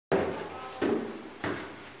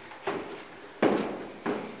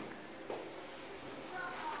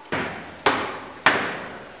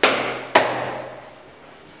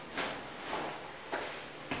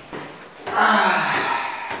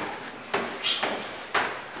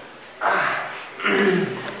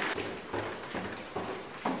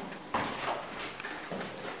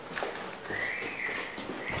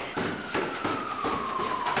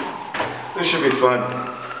fun.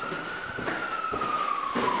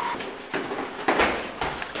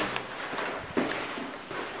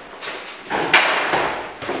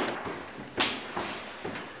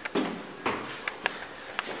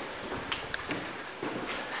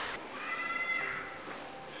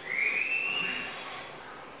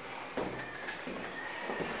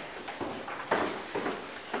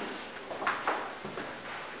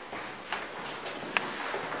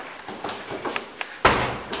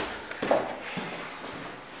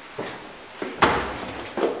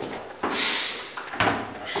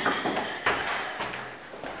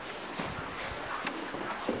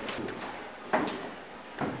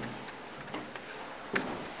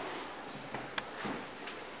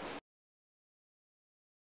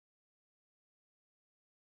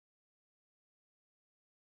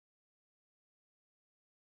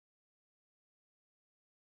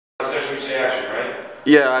 We say action, right?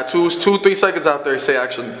 Yeah, 3 seconds after I say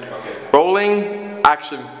action. Okay. Rolling,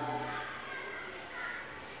 action.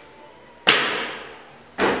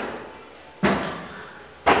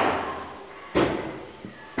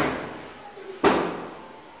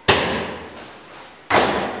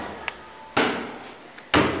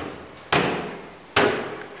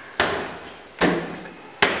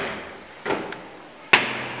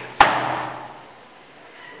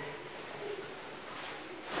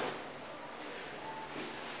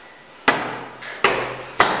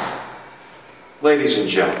 Ladies and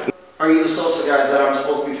gentlemen. Are you the Sosa guy that I'm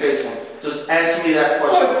supposed to be facing? Just answer me that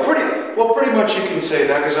question. Well, pretty much you can say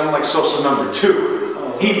that because I'm like Sosa number 2.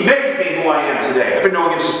 Oh. He made me who I am today. I've been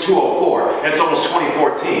knowing him since 2004, and it's almost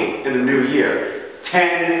 2014 in the new year.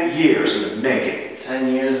 10 years in the making. 10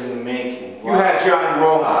 years in the making. Wow. You had John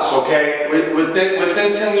Rojas, okay?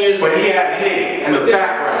 Within 10 years. But he had me in the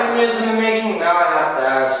background. 10 years in the making. Now I have to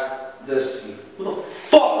ask this: who the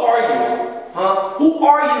fuck are you? Huh? Who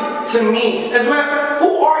are you to me? As a matter of fact,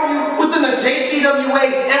 who are you within the JCWA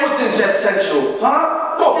and within Just Central?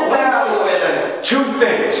 Huh? Oh, let me tell you then. 2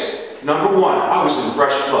 things. Number 1, I was in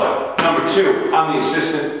fresh blood. Number 2, I'm the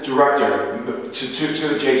assistant director to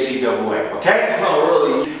the JCWA, okay? Oh,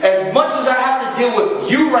 really? As much as I have to deal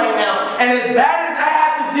with you right now, and as bad as I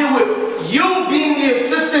have to deal with you being the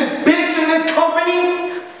assistant bitch in this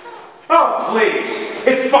company, oh, please.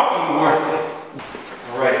 It's fucking worth it.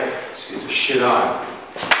 Alright, let's get this shit on.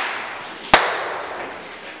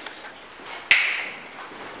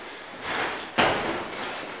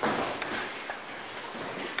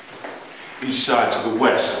 East side to the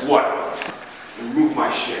west. What? Remove my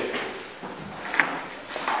shit.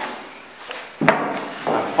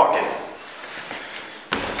 Ah, fuck it.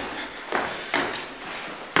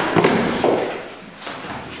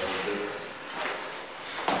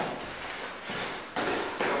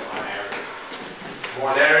 Come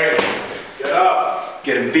on, Eric. Get up.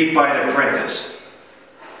 Getting beat by an apprentice.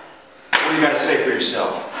 What do you got to say for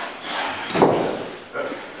yourself?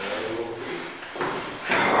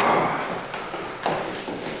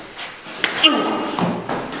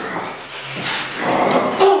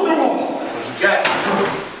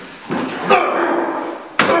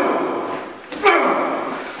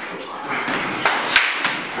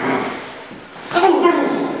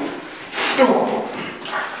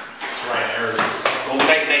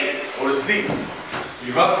 Sleep.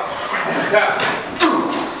 You up? Tap.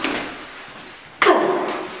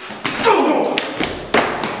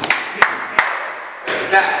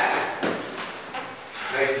 That.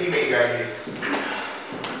 Nice teammate you got here.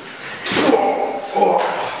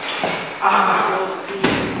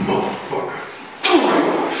 Motherfucker.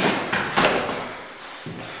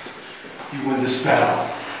 You win this battle,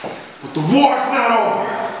 but the war's not over.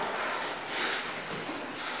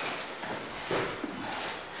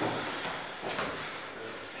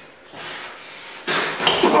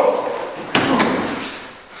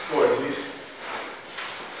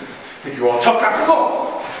 Think you're all tough guy? Come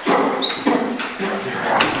on!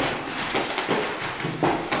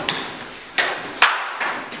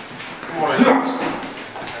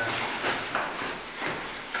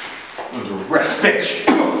 Under arrest, bitch!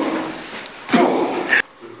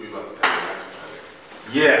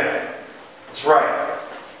 Yeah, that's right.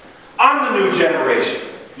 I'm the new generation.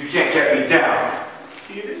 You can't get me down.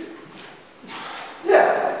 Hear this?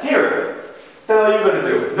 Yeah, hear it. What the hell are you gonna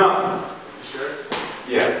do? Nothing. You sure?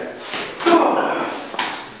 Yeah.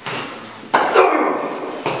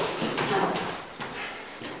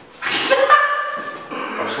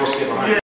 I'm supposed to get behind you.